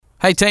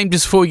Hey team,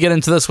 just before we get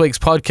into this week's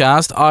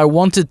podcast, I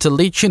wanted to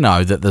let you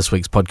know that this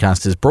week's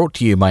podcast is brought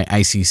to you by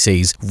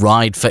ACC's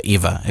Ride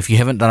Forever. If you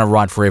haven't done a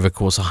Ride Forever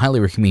course, I highly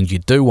recommend you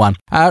do one.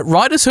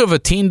 Riders who have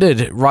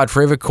attended Ride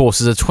Forever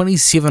courses are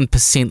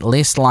 27%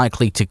 less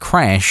likely to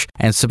crash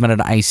and submit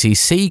an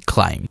ACC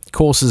claim.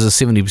 Courses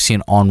are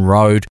 70%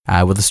 on-road,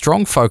 with a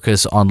strong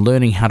focus on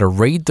learning how to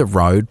read the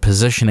road,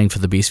 positioning for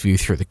the best view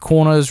through the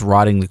corners,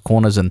 riding the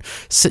corners, and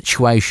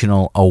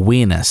situational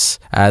awareness.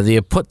 They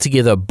are put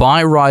together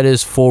by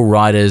riders for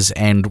riders,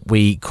 and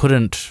we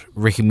couldn't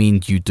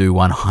recommend you do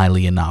one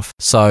highly enough.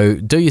 So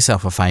do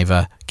yourself a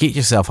favour, get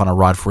yourself on a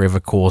Ride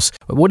Forever course.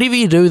 Whatever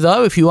you do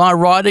though, if you are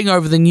riding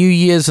over the New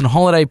Year's and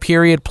holiday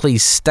period,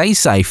 please stay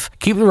safe,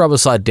 keep the rubber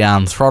side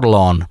down, throttle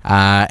on,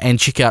 and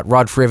check out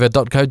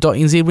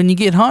rideforever.co.nz when you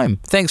get home.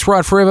 Thanks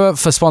Ride Forever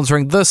for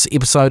sponsoring this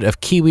episode of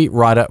Kiwi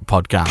Rider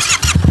Podcast.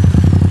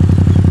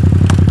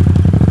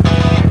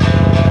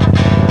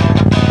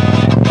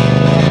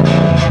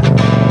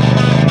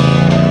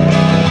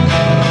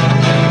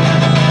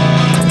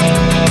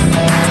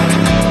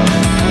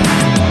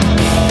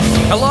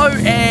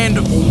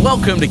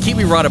 Welcome to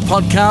Kiwi Rider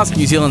Podcast,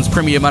 New Zealand's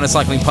premier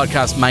motorcycling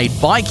podcast made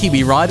by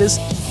Kiwi Riders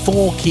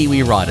for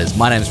Kiwi Riders.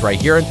 My name is Ray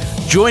Heron.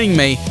 Joining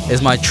me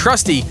is my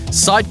trusty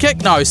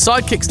sidekick, no,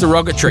 sidekick's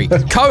derogatory,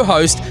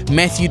 co-host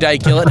Matthew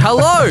Day-Gillett.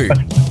 Hello!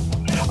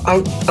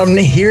 I'm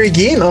here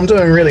again. I'm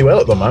doing really well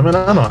at the moment,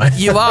 aren't I?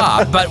 You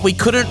are, but we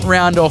couldn't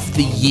round off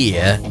the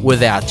year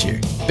without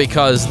you,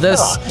 because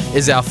this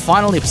is our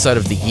final episode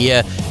of the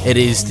year.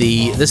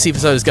 This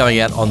episode is going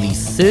out on the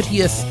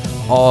 30th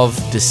of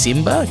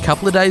December, a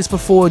couple of days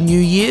before New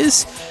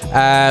Year's.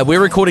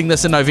 We're recording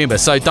this in November,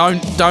 so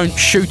don't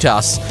shoot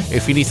us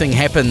if anything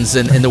happens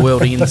and the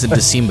world ends in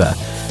December.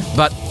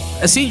 But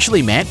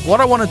essentially, Matt, what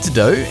I wanted to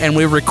do, and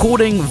we're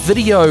recording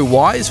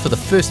video-wise for the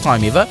first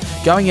time ever,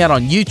 going out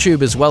on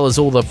YouTube as well as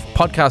all the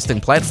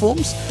podcasting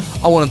platforms,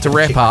 I wanted to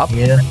wrap up.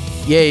 Yeah,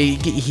 you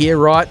get your hair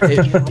right.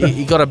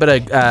 you got a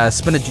bit of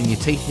spinach in your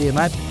teeth there,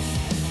 mate.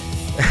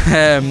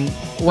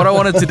 What I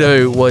wanted to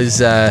do was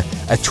a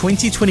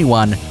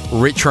 2021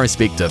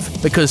 retrospective,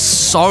 because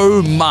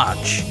so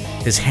much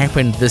has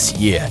happened this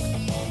year.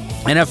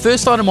 And our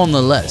first item on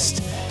the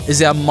list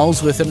is our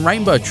Molesworth and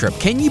Rainbow trip.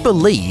 Can you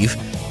believe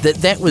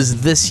that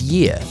was this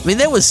year? I mean,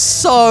 that was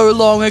so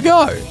long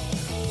ago.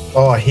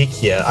 Oh,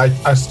 heck yeah.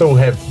 I still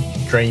have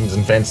dreams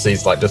and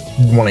fantasies, like just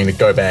wanting to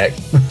go back.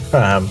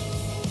 I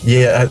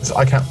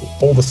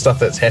can't, all the stuff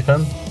that's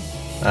happened,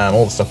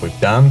 all the stuff we've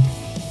done.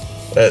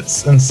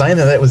 It's insane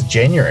that was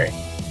January.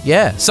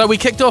 Yeah, so we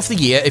kicked off the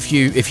year, if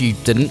you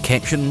didn't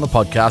caption on the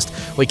podcast,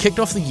 we kicked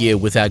off the year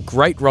with our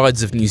Great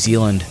Rides of New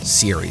Zealand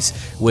series,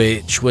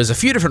 which was a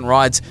few different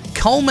rides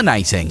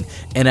culminating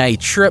in a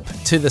trip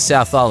to the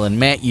South Island.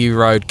 Matt, you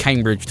rode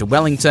Cambridge to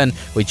Wellington,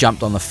 we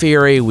jumped on the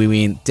ferry, we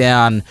went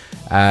down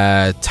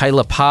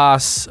Taylor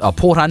Pass,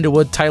 Port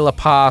Underwood, Taylor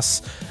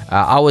Pass,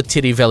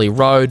 Awatiri Valley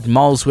Road,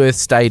 Molesworth,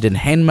 stayed in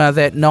Hanmer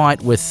that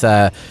night with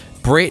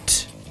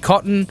Brett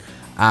Cotton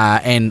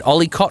and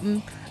Ollie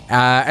Cotton.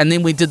 And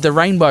then we did the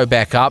Rainbow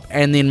back up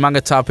and then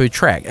Mangatapu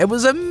track. It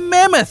was a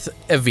mammoth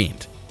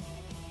event.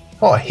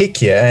 Oh, heck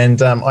yeah.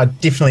 And I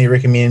definitely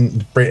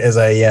recommend Brett as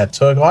a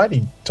tour guide.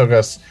 He took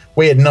us,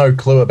 we had no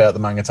clue about the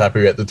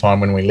Mangatapu at the time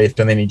when we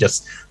left, and then he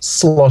just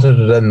slotted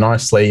it in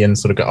nicely and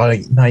sort of go, oh,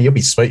 no, you'll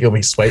be sweet. It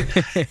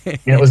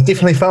was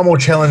definitely far more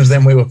challenge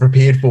than we were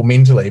prepared for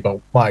mentally, but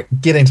like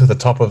getting to the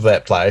top of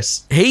that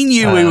place. He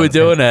knew we were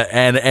doing it,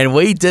 and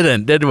we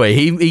didn't we?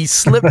 He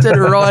slipped it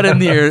right in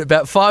there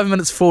about 5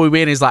 minutes before we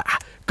went. He's like,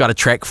 got a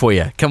track for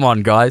you. Come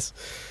on, guys.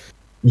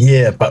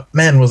 Yeah, but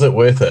man, was it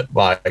worth it?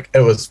 Like,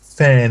 it was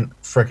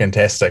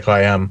fan-frickin-tastic.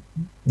 I'm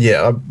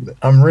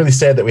really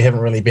sad that we haven't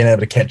really been able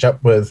to catch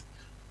up with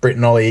Brett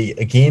and Ollie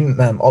again.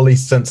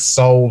 Ollie's since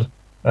sold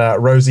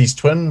Rosie's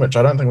twin, which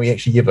I don't think we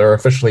actually ever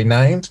officially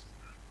named.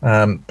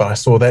 But I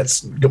saw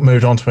that's got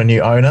moved on to a new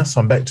owner, so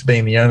I'm back to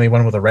being the only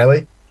one with a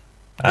rally.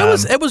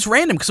 It was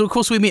random, because of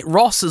course we met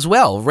Ross as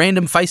well.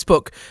 Random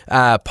Facebook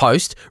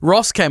post.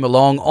 Ross came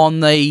along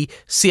on the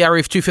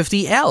CRF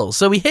 250L.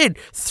 So we had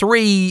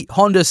 3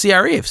 Honda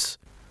CRFs.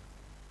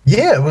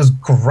 Yeah, it was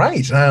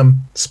great.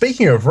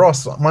 Speaking of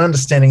Ross, my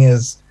understanding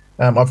is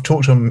I've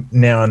talked to him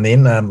now and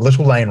then.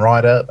 Little Lane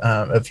Rider,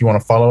 if you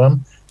want to follow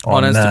him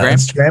on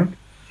Instagram.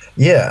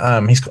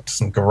 Yeah, he's got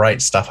some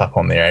great stuff up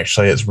on there,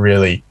 actually.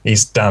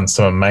 He's done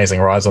some amazing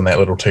rides on that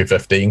little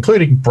 250,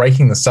 including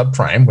breaking the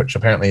subframe, which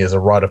apparently is a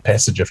rite of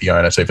passage if you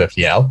own a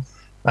 250L.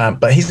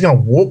 But he's going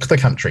to walk the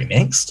country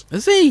next.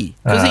 Is he?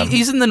 Because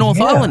he's in the North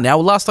Island now.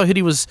 Last I heard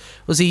he was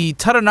he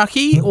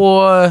Taranaki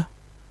or?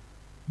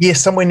 Yeah,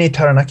 somewhere near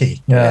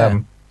Taranaki. Yeah.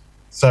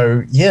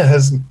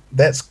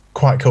 That's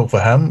quite cool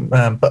for him.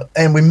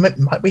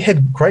 We had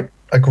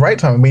a great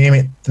time. We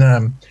met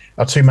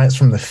our 2 mates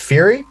from the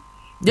ferry.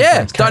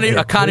 Yeah,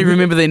 I can't even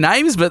remember their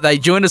names, but they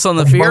joined us on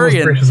the ferry.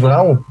 And as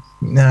well.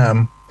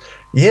 KLR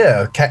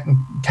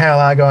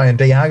guy and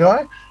DR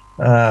guy.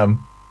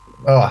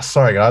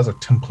 sorry guys, I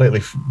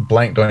completely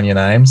blanked on your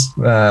names.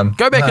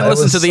 Go back and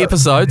listen to the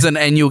episodes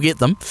and you'll get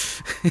them.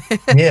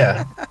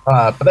 Yeah,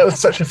 but that was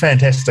such a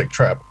fantastic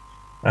trip.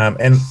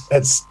 And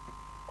it's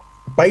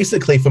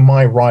basically for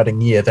my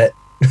riding year that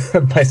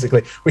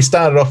basically we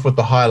started off with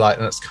the highlight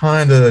and it's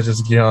kind of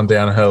just gone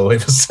downhill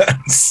ever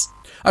since.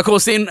 Of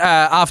course, then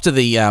after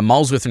the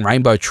Molesworth and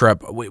Rainbow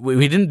trip,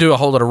 we didn't do a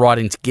whole lot of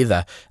riding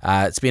together.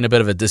 It's been a bit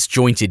of a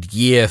disjointed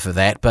year for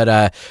that,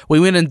 but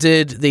we went and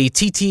did the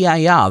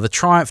TTAR, the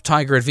Triumph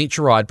Tiger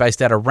Adventure Ride,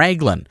 based out of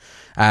Raglan.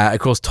 Of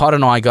course, Todd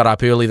and I got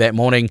up early that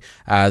morning,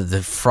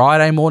 the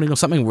Friday morning or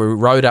something. We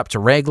rode up to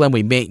Raglan.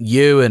 We met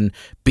you and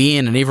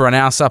Ben and everyone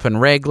else up in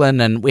Raglan,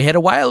 and we had a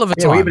whale of a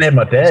time. We even had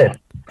my dad.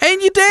 And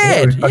your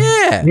dad,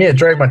 yeah.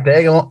 Dragged my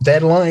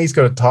dad along. He's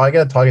got a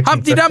Tiger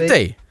Humpty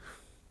Dumpty.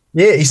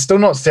 Yeah, he's still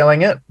not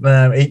selling it.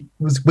 He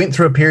went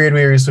through a period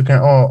where he was looking,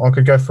 I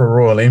could go for a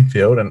Royal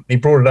Enfield, and he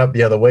brought it up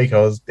the other week. I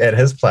was at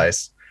his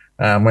place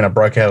when I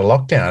broke out of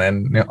lockdown,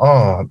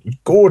 and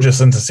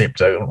gorgeous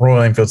Interceptor,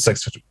 Royal Enfield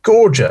 650,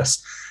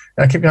 gorgeous.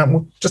 And I kept going,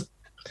 well, just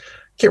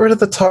get rid of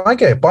the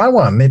Tiger, buy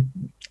one. They're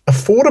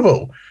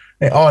affordable.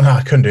 And, no,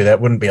 I couldn't do that.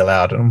 Wouldn't be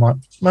allowed. And I'm like,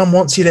 Mum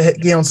wants you to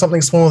get on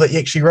something small that you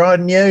actually ride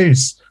and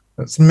use.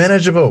 It's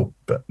manageable.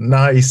 But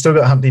no, he's still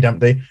got Humpty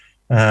Dumpty.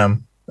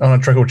 On a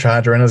trickle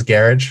charger in his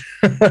garage.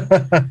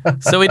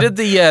 So we did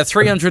the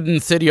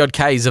 330 odd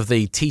Ks of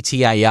the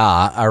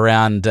TTAR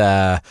around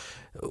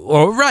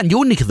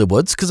your neck of the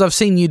woods, because I've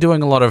seen you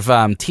doing a lot of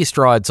test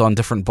rides on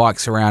different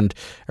bikes around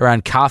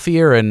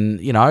Carfia and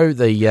the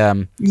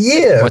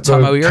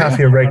Waitomo area.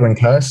 Carfia Raglan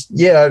Coast.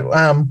 Yeah,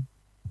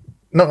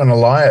 not gonna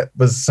lie, it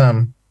was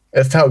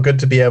it felt good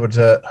to be able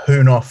to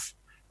hoon off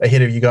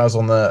ahead of you guys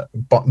on the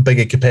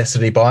bigger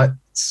capacity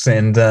bikes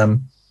and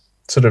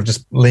sort of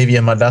just leave you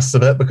in my dust a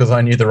bit, because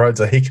I knew the roads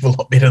a heck of a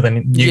lot better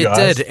than you guys.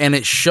 You did, and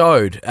it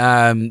showed.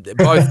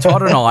 Both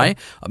Todd and I,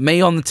 me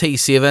on the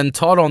T7,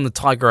 Todd on the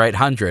Tiger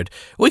 800,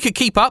 we could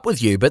keep up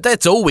with you, but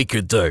that's all we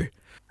could do.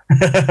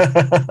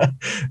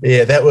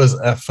 Yeah, that was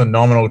a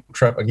phenomenal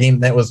trip. Again,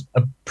 that was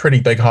a pretty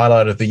big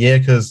highlight of the year,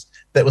 because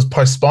that was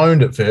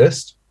postponed at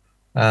first.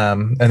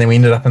 And then we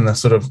ended up in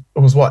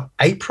the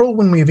April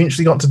when we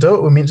eventually got to do it?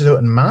 We were meant to do it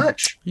in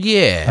March.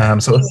 Yeah.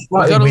 So we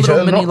got a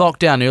little mini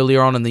lockdown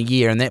earlier on in the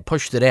year, and that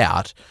pushed it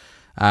out.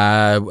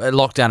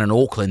 Lockdown in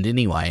Auckland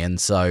anyway,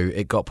 and so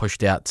it got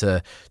pushed out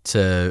to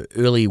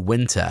early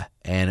winter,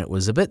 and it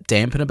was a bit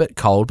damp and a bit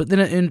cold, but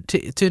then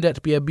it turned out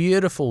to be a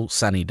beautiful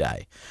sunny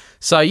day.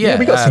 So yeah,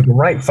 we got some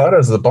great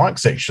photos of the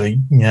bikes actually.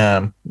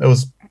 It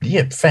was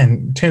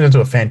turned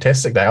into a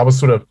fantastic day. I was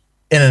sort of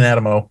in and out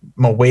of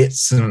my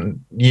wets and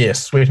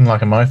sweating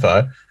like a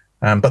mofo.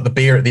 But the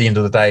beer at the end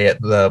of the day at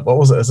the, what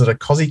was it? Is it a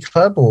Cosy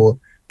Club or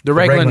the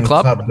Raglan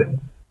Club?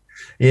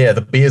 Yeah,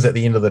 the beers at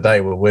the end of the day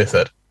were worth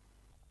it.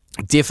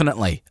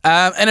 Definitely.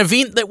 An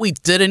event that we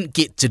didn't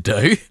get to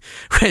do,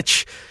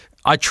 which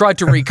I tried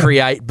to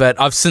recreate,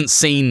 but I've since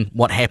seen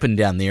what happened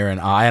down there,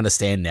 and I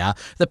understand now.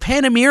 The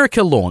Pan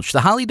America launch, the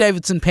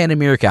Harley-Davidson Pan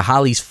America,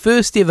 Harley's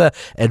first ever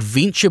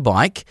adventure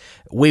bike.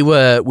 We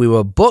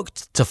were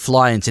booked to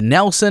fly into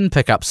Nelson,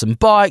 pick up some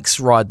bikes,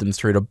 ride them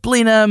through to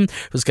Blenheim.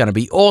 It was going to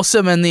be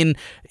awesome. And then,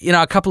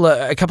 a couple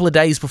of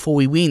days before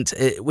we went,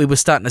 we were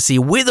starting to see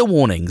weather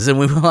warnings, and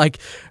we were like,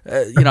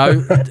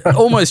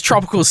 almost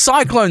tropical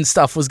cyclone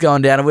stuff was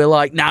going down, and we were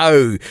like,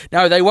 no,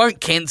 they won't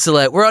cancel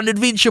it. We're on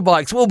adventure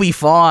bikes. We'll be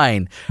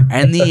fine.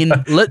 And then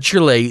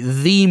literally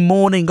the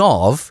morning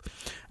of,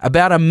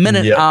 about a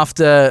minute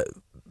after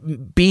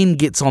Ben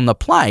gets on the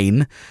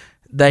plane,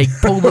 they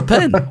pull the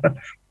pin.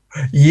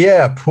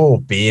 Yeah,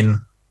 poor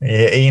Ben.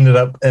 Yeah, he ended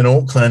up in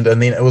Auckland,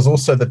 and then it was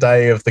also the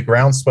day of the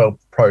groundswell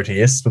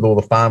protests with all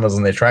the farmers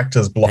and their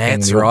tractors blocking.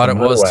 That's right, it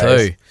was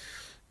too.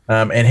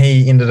 And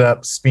he ended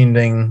up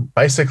spending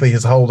basically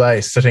his whole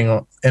day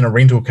sitting in a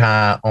rental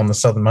car on the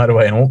Southern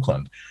Motorway in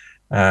Auckland.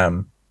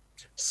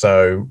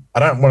 So I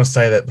don't want to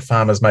say that the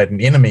farmers made an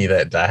enemy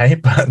that day,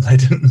 but they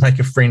didn't make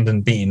a friend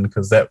in Ben,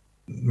 because that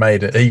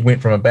made it. He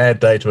went from a bad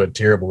day to a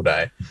terrible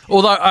day.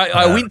 Although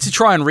I went to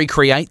try and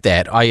recreate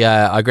that.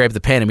 I grabbed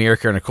the Pan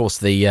America and of course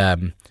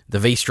the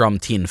V-Strom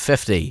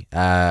 1050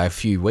 a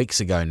few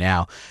weeks ago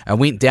now. I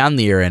went down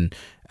there and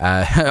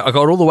I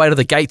got all the way to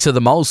the gates of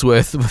the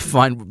Molesworth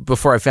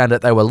before I found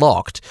out they were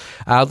locked.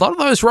 A lot of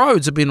those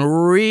roads have been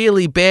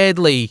really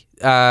badly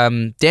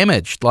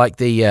damaged. Like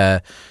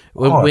the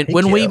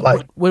when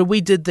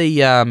we did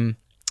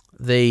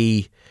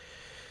the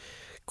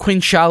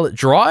Queen Charlotte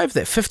Drive,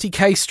 that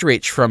 50k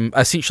stretch from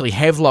essentially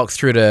Havelock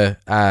through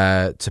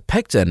to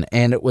Picton,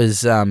 and it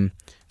was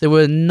there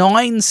were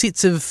 9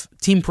 sets of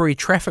temporary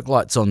traffic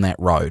lights on that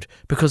road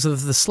because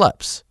of the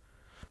slips.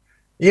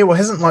 Yeah, well,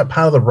 hasn't like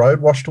part of the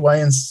road washed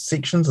away in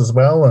sections as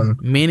well, and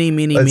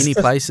many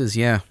places,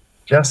 yeah.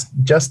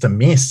 Just a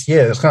mess.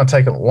 Yeah, it's going to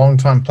take a long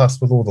time.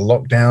 Plus, with all the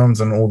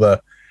lockdowns and all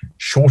the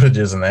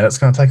shortages and that. It's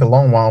going to take a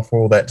long while for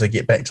all that to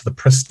get back to the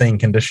pristine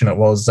condition it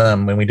was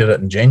when we did it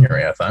in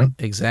January, I think.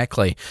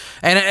 Exactly.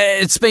 And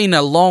it's been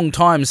a long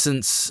time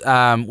since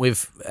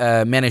we've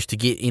managed to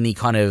get any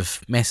kind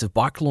of massive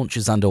bike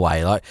launches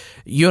underway. Like,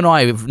 you and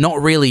I have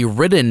not really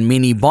ridden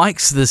many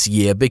bikes this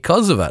year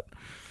because of it.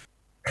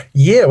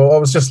 Yeah, well, I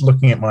was just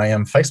looking at my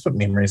Facebook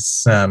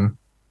memories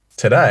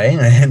today,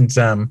 and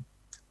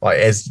like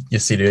as you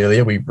said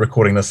earlier, we're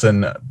recording this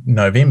in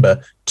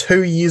November.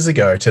 2 years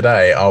ago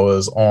today, I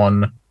was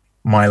on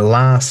my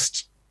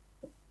last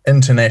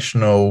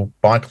international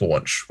bike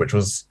launch, which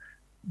was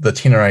the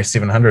Tenere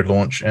 700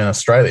 launch in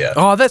Australia.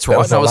 Oh, that's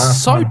right. That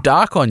was so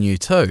dark on you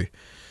too.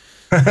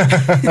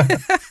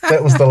 That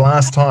was the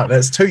last time.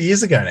 That's 2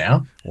 years ago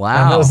now.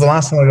 Wow. That was the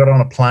last time I got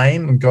on a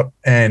plane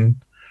and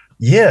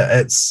yeah,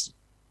 it's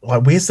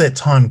like, where's that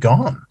time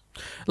gone?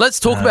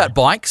 Let's talk about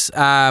bikes.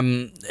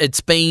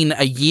 It's been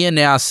a year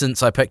now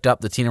since I picked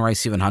up the Tenere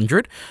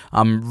 700.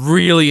 I'm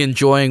really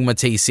enjoying my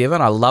T7.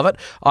 I love it.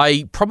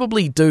 I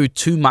probably do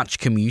too much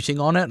commuting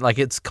on it. Like,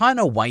 it's kind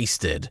of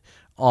wasted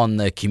on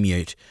the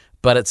commute,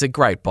 but it's a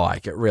great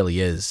bike. It really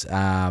is.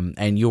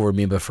 And you'll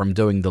remember from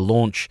doing the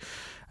launch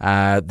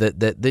that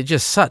they're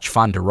just such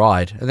fun to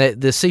ride. And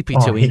the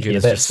CP2 engine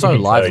is just so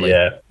lively.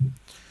 Yeah.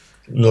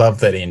 Love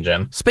that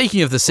engine.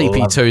 Speaking of the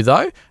CP2,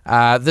 though,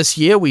 this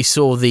year we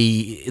saw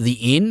the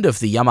end of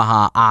the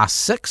Yamaha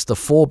R6, the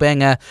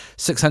four-banger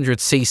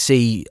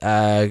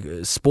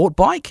 600cc sport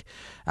bike,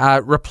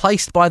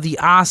 replaced by the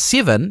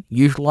R7,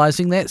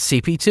 utilising that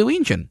CP2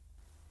 engine.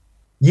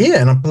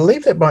 Yeah, and I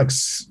believe that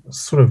bike's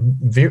sort of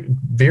very,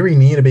 very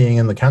near to being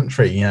in the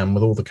country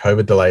with all the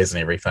COVID delays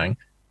and everything.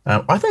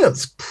 I think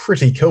it's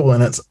pretty cool,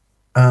 and it's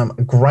a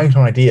great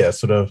idea,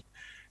 sort of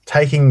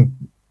taking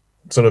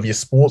sort of your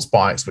sports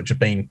bikes, which have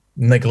been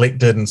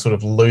neglected and sort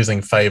of losing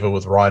favor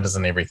with riders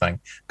and everything,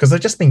 because they've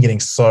just been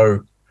getting so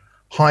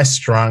high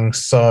strung,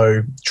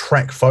 so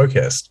track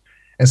focused,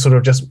 and sort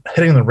of just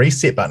hitting the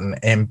reset button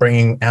and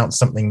bringing out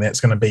something that's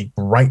going to be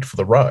great for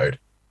the road.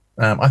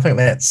 I think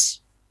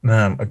that's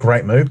a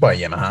great move by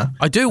Yamaha.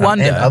 I do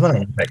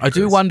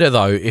wonder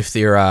though if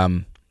they're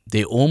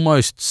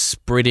almost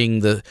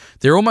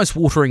they're almost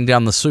watering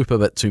down the soup a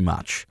bit too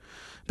much,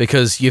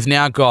 because you've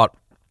now got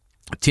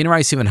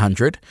Tenere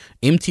 700,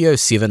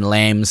 MT-07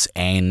 Lambs,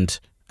 and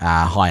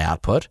high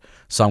output.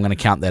 So I'm going to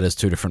count that as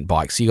two different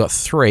bikes. So you got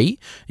three.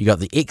 You got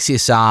the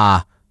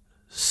XSR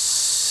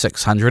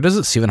 600, is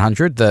it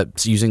 700?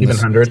 That's using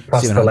 700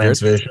 plus 700. The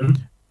Lambs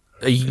version.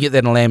 You can get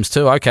that in Lambs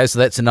too. Okay, so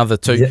that's another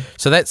two. Yep.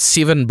 So that's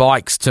 6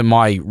 bikes to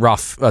my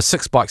rough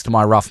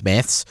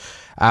maths.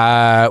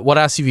 What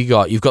else have you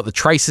got? You've got the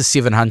Tracer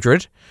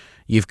 700.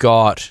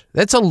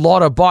 That's a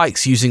lot of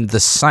bikes using the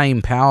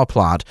same power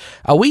plant.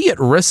 Are we at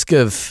risk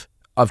of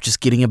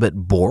just getting a bit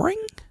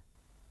boring?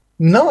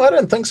 No, I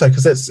don't think so,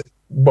 because that's,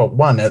 well,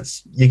 one,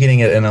 you're getting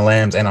it in a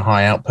Lambs and a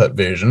high output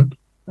version,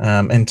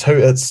 and two,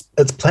 it's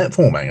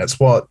platforming. It's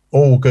what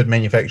all good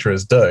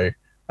manufacturers do.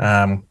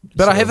 But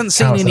I haven't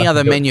seen any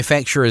other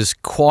manufacturers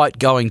quite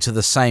going to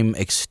the same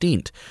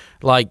extent.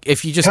 Like,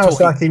 if you just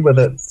Kawasaki with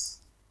its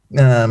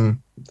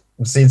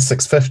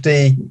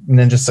Z650,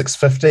 Ninja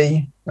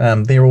 650,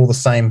 they're all the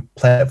same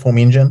platform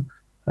engine.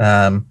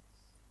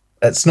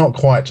 It's not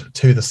quite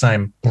to the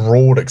same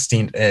broad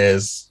extent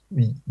as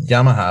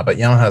Yamaha, but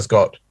Yamaha's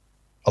got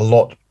a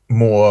lot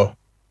more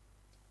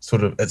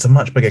sort of, it's a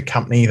much bigger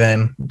company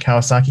than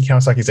Kawasaki.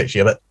 Kawasaki's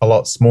actually a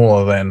lot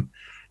smaller than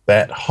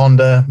that.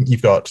 Honda,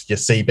 you've got your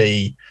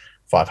CB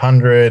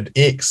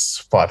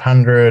 500X,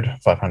 500,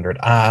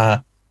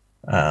 500R.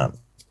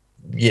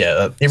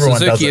 Yeah, everyone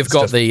Suzuki does it. Have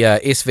got the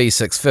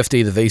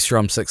SV650, the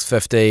V-Strom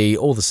 650,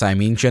 all the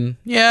same engine.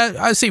 Yeah,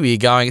 I see where you're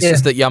going. It's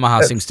just that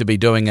Yamaha seems to be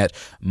doing it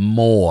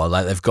more.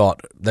 Like they've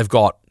got.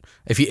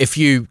 If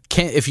you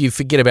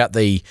forget about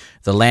the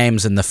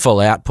Lambs and the full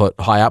output,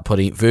 high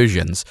output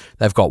versions,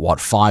 they've got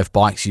 5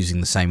 bikes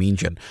using the same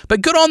engine. But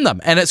good on them,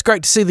 and it's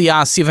great to see the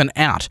R7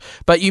 out.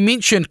 But you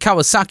mentioned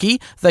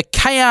Kawasaki. The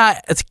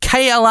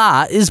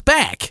KLR is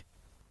back.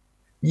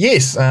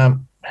 Yes.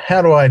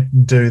 How do I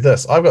do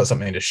this? I've got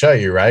something to show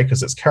you, Ray,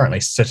 because it's currently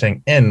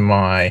sitting in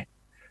my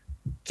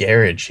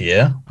garage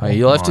here. Oh,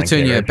 you'll have to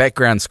turn your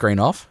background screen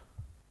off.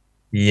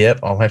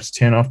 Yep, I'll have to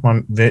turn off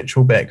my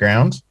virtual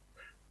background.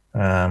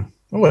 I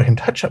can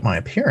touch up my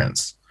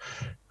appearance.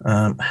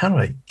 How do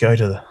I go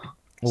to the...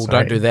 Well,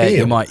 don't do that.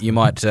 You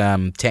might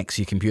tax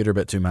your computer a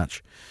bit too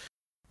much.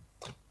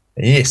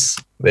 Yes,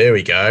 there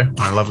we go.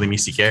 My lovely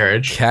messy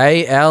garage.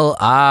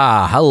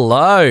 KLR,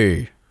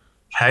 hello.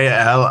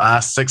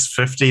 KLR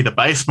 650, the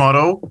base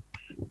model,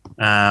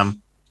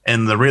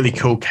 in the really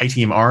cool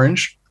KTM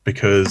orange,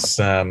 because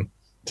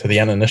to the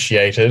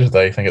uninitiated,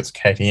 they think it's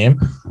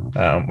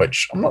KTM,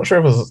 which I'm not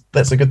sure if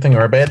that's a good thing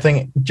or a bad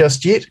thing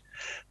just yet.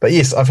 But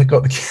yes, I've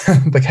got the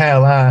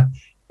KLR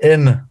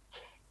in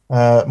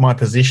my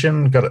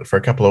possession. Got it for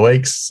a couple of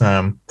weeks.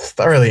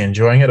 Thoroughly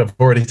enjoying it. I've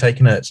already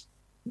taken it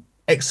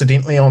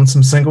accidentally on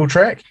some single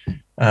track.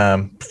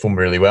 Performed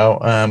really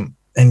well.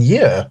 And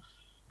yeah,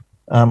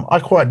 I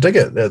quite dig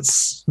it.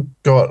 It's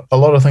got a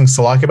lot of things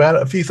to like about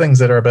it. A few things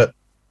that are a bit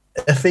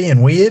iffy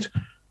and weird.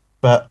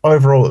 But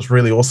overall, it's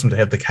really awesome to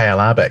have the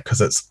KLR back because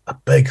it's a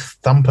big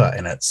thumper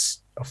and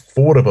it's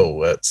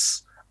affordable.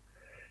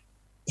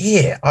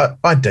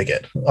 I dig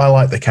it. I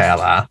like the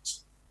KLR.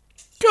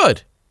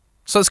 Good.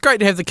 So it's great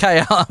to have the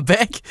KLR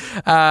back.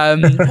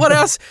 What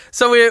else?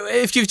 So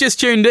if you've just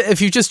joined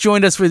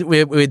us,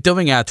 we're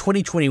doing our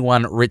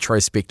 2021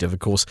 retrospective. Of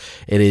course,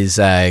 it is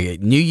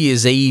New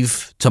Year's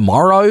Eve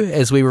tomorrow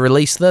as we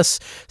release this.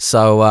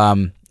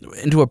 So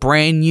into a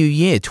brand new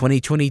year,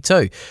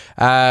 2022.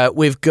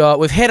 We've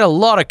had a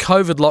lot of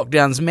COVID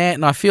lockdowns, Matt,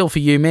 and I feel for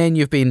you, man.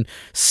 You've been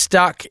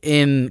stuck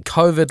in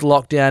COVID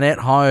lockdown at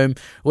home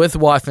with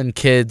wife and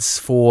kids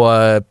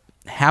for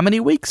how many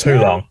weeks? Too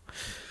long.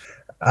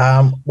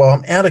 Well,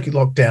 I'm out of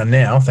lockdown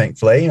now,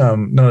 thankfully.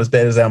 Not as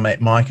bad as our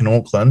mate Mike in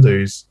Auckland,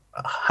 who's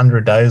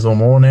 100 days or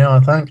more now, I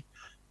think,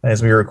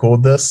 as we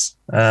record this.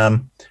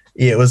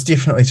 It was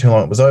definitely too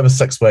long. It was over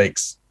 6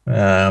 weeks,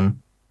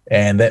 and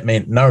that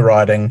meant no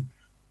riding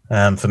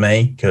for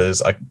me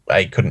because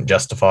I couldn't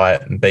justify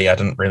it, and B, I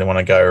didn't really want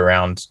to go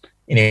around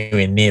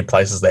anywhere near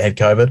places that had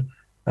COVID.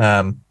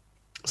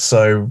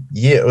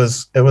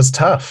 It was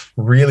tough,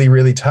 really,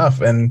 really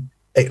tough, and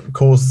it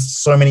caused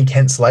so many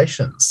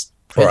cancellations.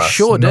 For us.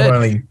 Sure did. Not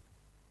only,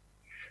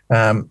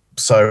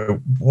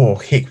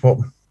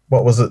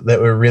 what was it that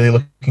we're really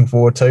looking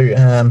forward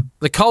to?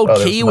 The Cold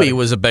Kiwi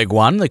was a big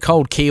one. The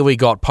Cold Kiwi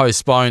got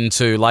postponed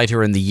to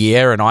later in the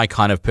year, and I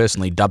kind of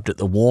personally dubbed it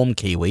the Warm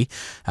Kiwi.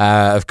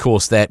 Of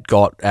course, that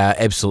got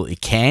absolutely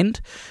canned.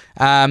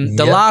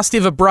 The last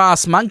ever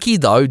Brass Monkey,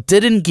 though,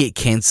 didn't get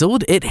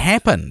cancelled. It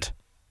happened.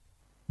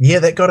 Yeah,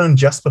 that got in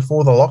just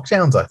before the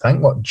lockdowns, I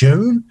think.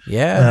 June?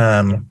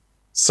 Yeah.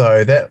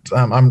 So that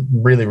I'm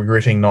really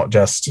regretting not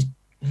just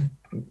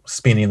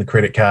spending the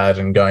credit card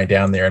and going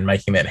down there and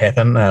making that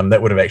happen.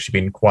 That would have actually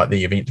been quite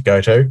the event to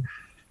go to.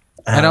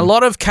 And a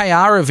lot of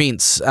KR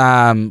events,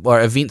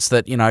 or events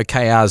that,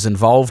 KR's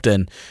involved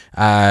in,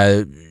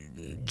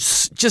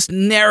 just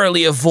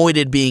narrowly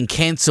avoided being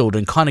cancelled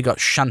and kind of got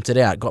shunted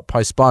out, got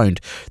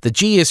postponed. The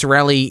GS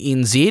Rally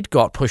NZ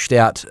got pushed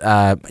out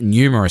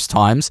numerous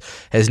times,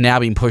 has now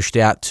been pushed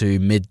out to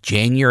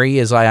mid-January,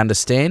 as I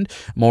understand.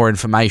 More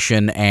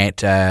information at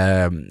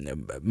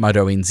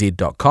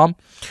motonz.com.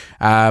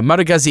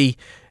 Moto Guzzi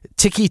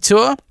Tiki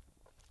Tour.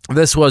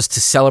 This was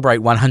to celebrate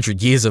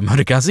 100 years of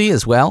Moto Guzzi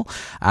as well.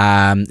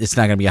 It's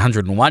now going to be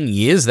 101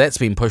 years. That's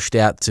been pushed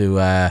out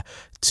to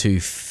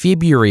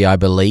February, I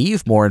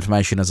believe. More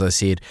information, as I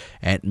said,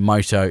 at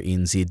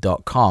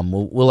motonz.com.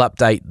 We'll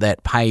update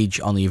that page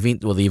on the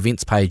event, or the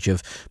events page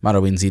of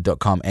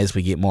motonz.com, as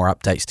we get more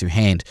updates to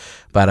hand.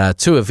 But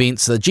 2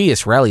 events. The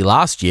GS Rally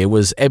last year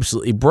was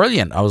absolutely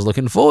brilliant. I was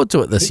looking forward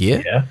to it this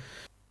year. Yeah.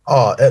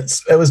 Oh,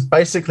 it was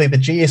basically, the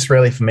GS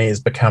Rally for me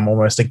has become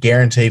almost a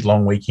guaranteed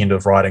long weekend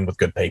of riding with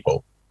good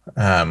people.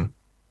 And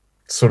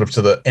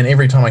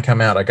every time I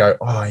come out, I go,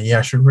 oh yeah,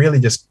 I should really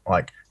just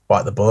bite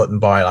the bullet and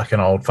buy an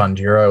old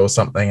Funduro or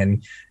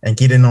something and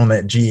get in on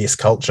that GS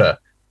culture,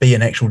 be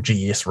an actual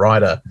GS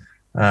rider,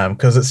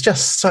 because it's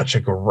just such a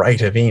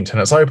great event and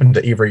it's open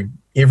to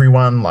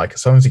everyone.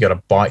 As long as you got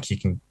a bike, you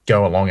can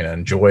go along and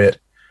enjoy it.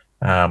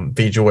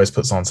 Veg always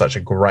puts on such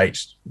a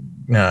great,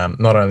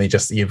 not only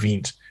just the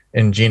event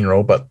in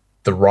general, but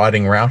the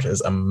riding route is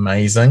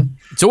amazing.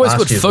 It's always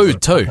good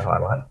food too.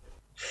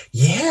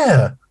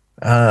 Yeah.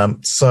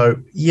 That's, I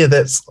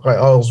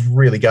was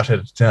really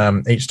gutted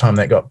each time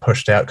that got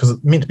pushed out because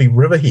it's meant to be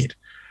Riverhead,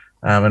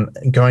 and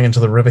going into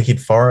the Riverhead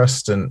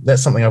Forest, and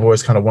that's something I've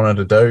always kind of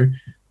wanted to do.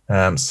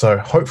 So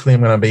hopefully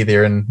I'm going to be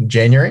there in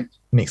January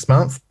next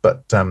month,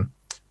 but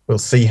we'll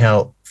see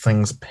how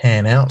things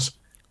pan out.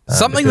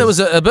 Something that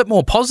was a bit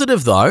more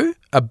positive though,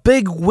 a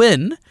big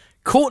win.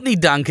 Courtney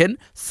Duncan,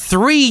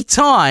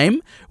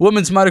 3-time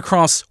women's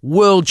motocross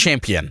world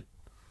champion.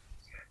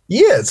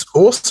 Yeah, it's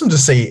awesome to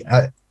see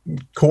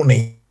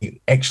Courtney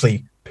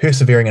actually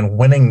persevering and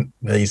winning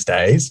these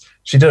days.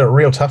 She did it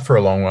real tough for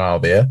a long while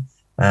there.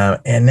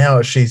 And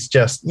now she's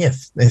just,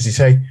 as you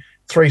say,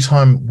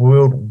 3-time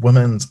world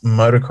women's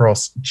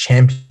motocross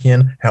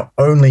champion, our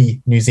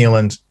only New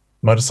Zealand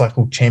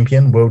motorcycle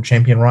champion, world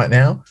champion right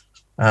now.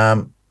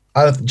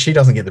 She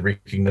doesn't get the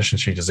recognition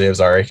she deserves,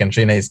 I reckon.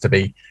 She needs to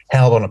be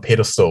held on a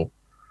pedestal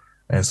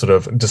and sort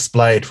of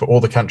displayed for all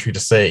the country to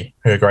see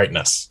her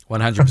greatness.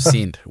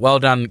 100%. Well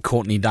done,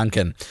 Courtney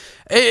Duncan.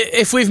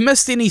 If we've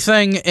missed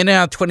anything in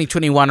our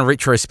 2021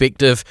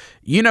 retrospective,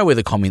 you know where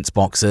the comments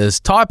box is.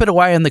 Type it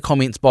away in the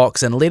comments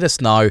box and let us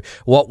know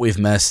what we've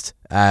missed.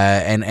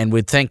 And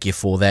we'd thank you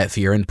for that,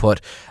 for your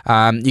input.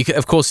 You can,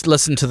 of course,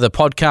 listen to the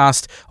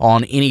podcast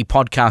on any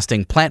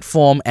podcasting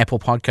platform, Apple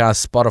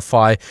Podcasts,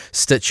 Spotify,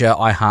 Stitcher,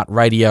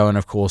 iHeartRadio, and,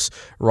 of course,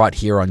 right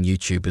here on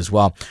YouTube as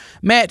well.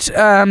 Matt,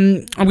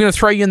 I'm going to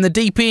throw you in the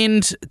deep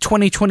end.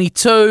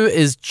 2022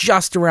 is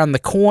just around the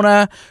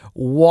corner.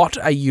 What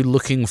are you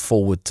looking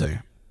forward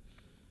to?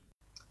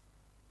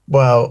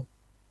 Well,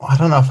 I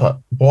don't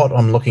know what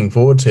I'm looking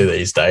forward to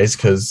these days,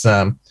 because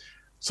this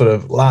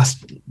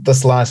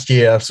last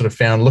year I've sort of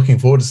found looking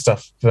forward to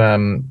stuff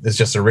is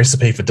just a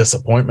recipe for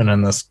disappointment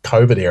in this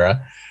COVID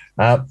era.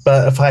 But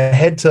if I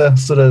had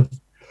to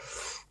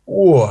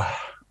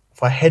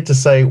if I had to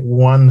say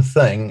one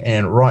thing,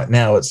 and right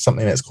now it's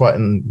something that's quite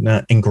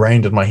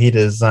ingrained in my head,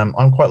 is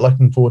I'm quite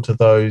looking forward to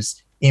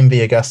those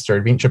MV Agusta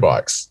adventure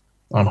bikes.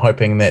 I'm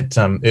hoping that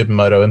Urban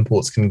Moto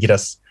Imports can get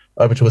us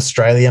over to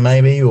Australia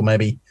maybe, or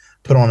maybe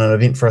put on an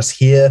event for us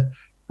here.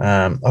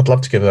 I'd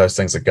love to give those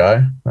things a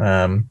go.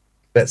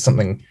 That's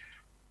something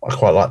I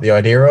quite like the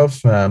idea of.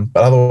 But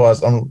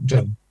otherwise, I'm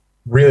just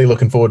really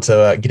looking forward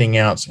to getting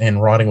out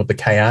and riding with the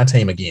KR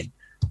team again,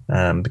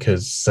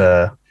 because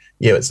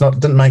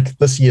didn't make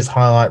this year's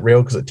highlight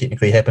reel because it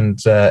technically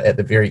happened at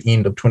the very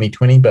end of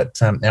 2020.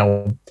 But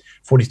our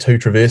 42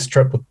 Traverse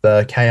trip with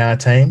the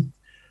KR team,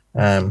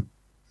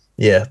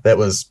 that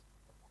was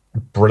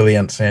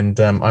brilliant, and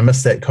I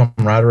miss that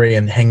camaraderie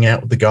and hanging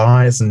out with the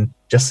guys and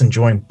just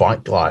enjoying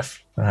bike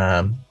life.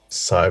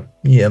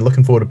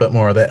 Looking forward to a bit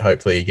more of that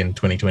hopefully again in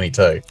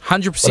 2022.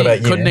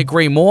 100%, couldn't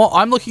agree more.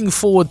 I'm looking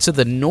forward to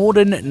the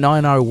Norden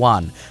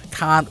 901.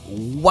 Can't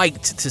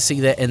wait to see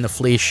that in the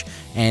flesh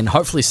and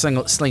hopefully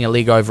sling a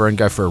leg over and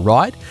go for a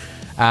ride.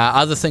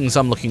 Other things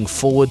I'm looking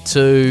forward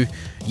to,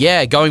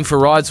 going for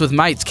rides with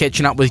mates,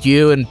 catching up with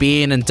you and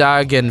Ben and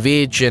Doug and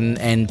Veg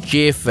and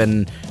Jeff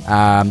and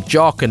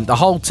Jock and the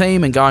whole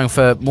team, and going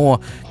for more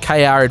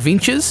KR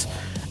adventures.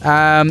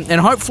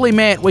 And hopefully,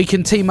 Matt, we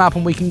can team up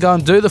and we can go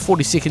and do the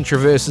 42nd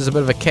Traverse as a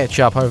bit of a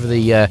catch-up over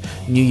the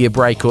New Year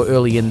break or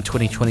early in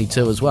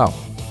 2022 as well.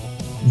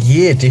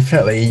 Yeah,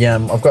 definitely.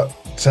 I've got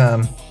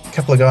a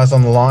couple of guys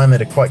on the line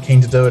that are quite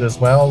keen to do it as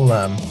well.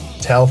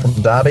 Tal from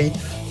Derby,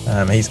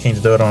 he's keen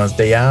to do it on his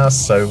DR.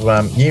 So,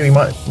 we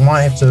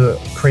might have to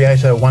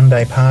create a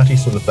one-day party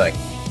sort of thing.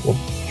 We'll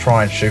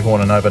try and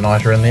shoehorn an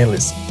overnighter in there.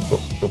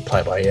 We'll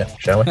play by ear,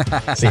 shall we?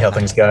 See how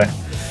things go.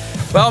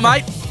 Well,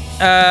 mate,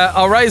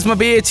 I'll raise my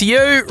beer to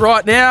you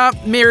right now.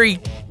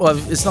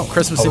 It's not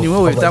Christmas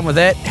anymore. We've done with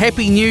that.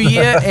 Happy New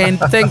Year, and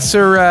thanks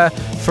for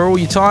all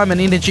your time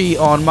and energy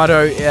on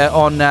Moto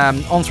on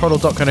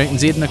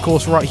onthrottle.co.nz, and of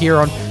course right here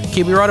on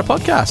Kiwi Rider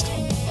Podcast.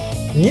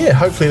 Yeah,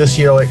 hopefully this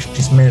year I'll actually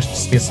just manage to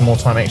spend some more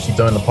time actually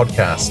doing the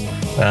podcast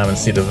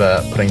instead of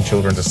putting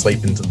children to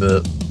sleep into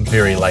the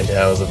very late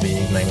hours of the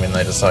evening when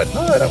they decide,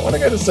 no, I don't want to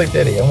go to sleep,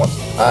 Daddy, I want to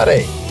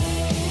party.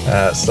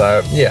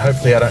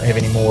 Hopefully I don't have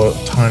any more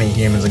tiny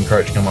humans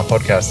encroaching on my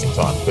podcasting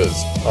time,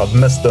 because I've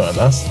missed doing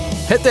this.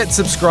 Hit that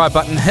subscribe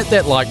button, hit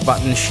that like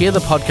button, share the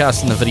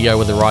podcast and the video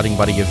with a riding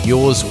buddy of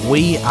yours.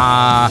 We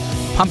are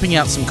pumping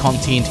out some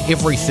content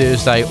every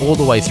Thursday all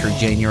the way through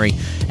January,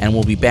 and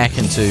we'll be back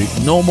into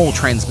normal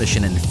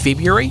transmission in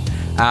February.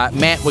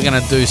 Matt, we're going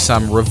to do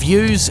some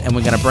reviews, and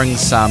we're going to bring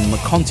some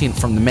content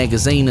from the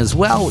magazine as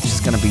well, which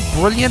is going to be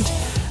brilliant.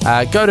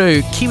 Go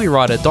to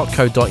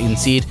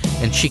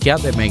kiwirider.co.nz and check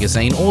out that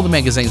magazine. All the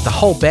magazines, the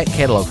whole back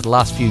catalogue for the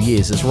last few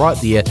years is right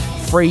there,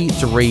 free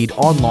to read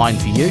online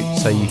for you,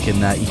 so you can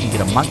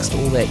get amongst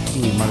all that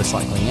Kiwi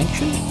motorcycling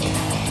action.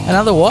 And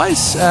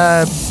otherwise,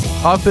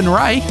 I've been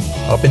Ray.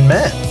 I've been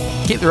Matt.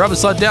 Keep the rubber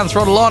side down,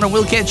 throttle on, and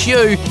we'll catch you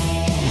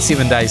in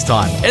 7 days'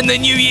 time in the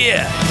new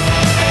year.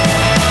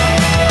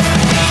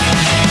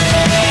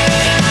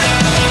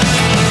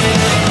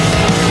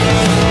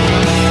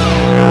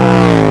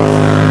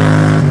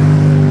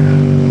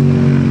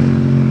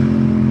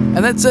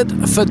 And that's it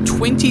for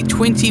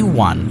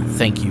 2021.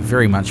 Thank you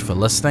very much for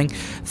listening.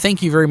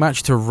 Thank you very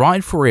much to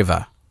Ride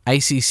Forever,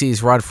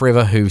 ACC's Ride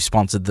Forever, who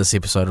sponsored this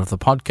episode of the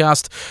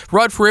podcast.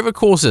 Ride Forever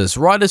courses.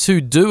 Riders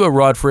who do a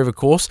Ride Forever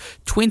course,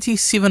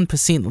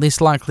 27% less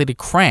likely to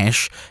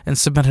crash and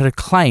submitted a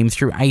claim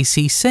through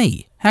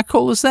ACC. How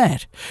cool is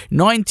that?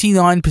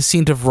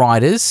 99% of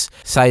riders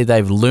say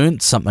they've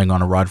learnt something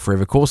on a Ride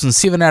Forever course, and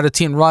 7 out of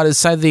 10 riders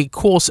say the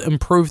course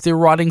improved their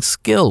riding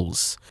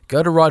skills.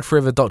 Go to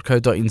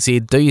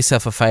rideforever.co.nz, do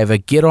yourself a favour,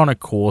 get on a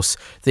course.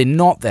 They're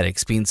not that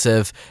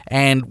expensive,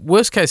 and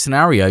worst case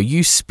scenario,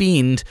 you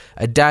spend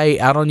a day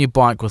out on your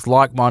bike with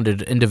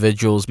like-minded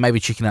individuals,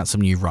 maybe checking out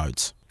some new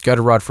roads. Go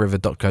to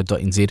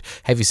rideforever.co.nz,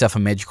 have yourself a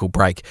magical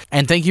break.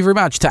 And thank you very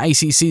much to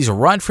ACC's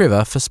Ride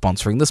Forever for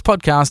sponsoring this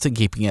podcast and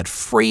keeping it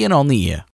free and on the air.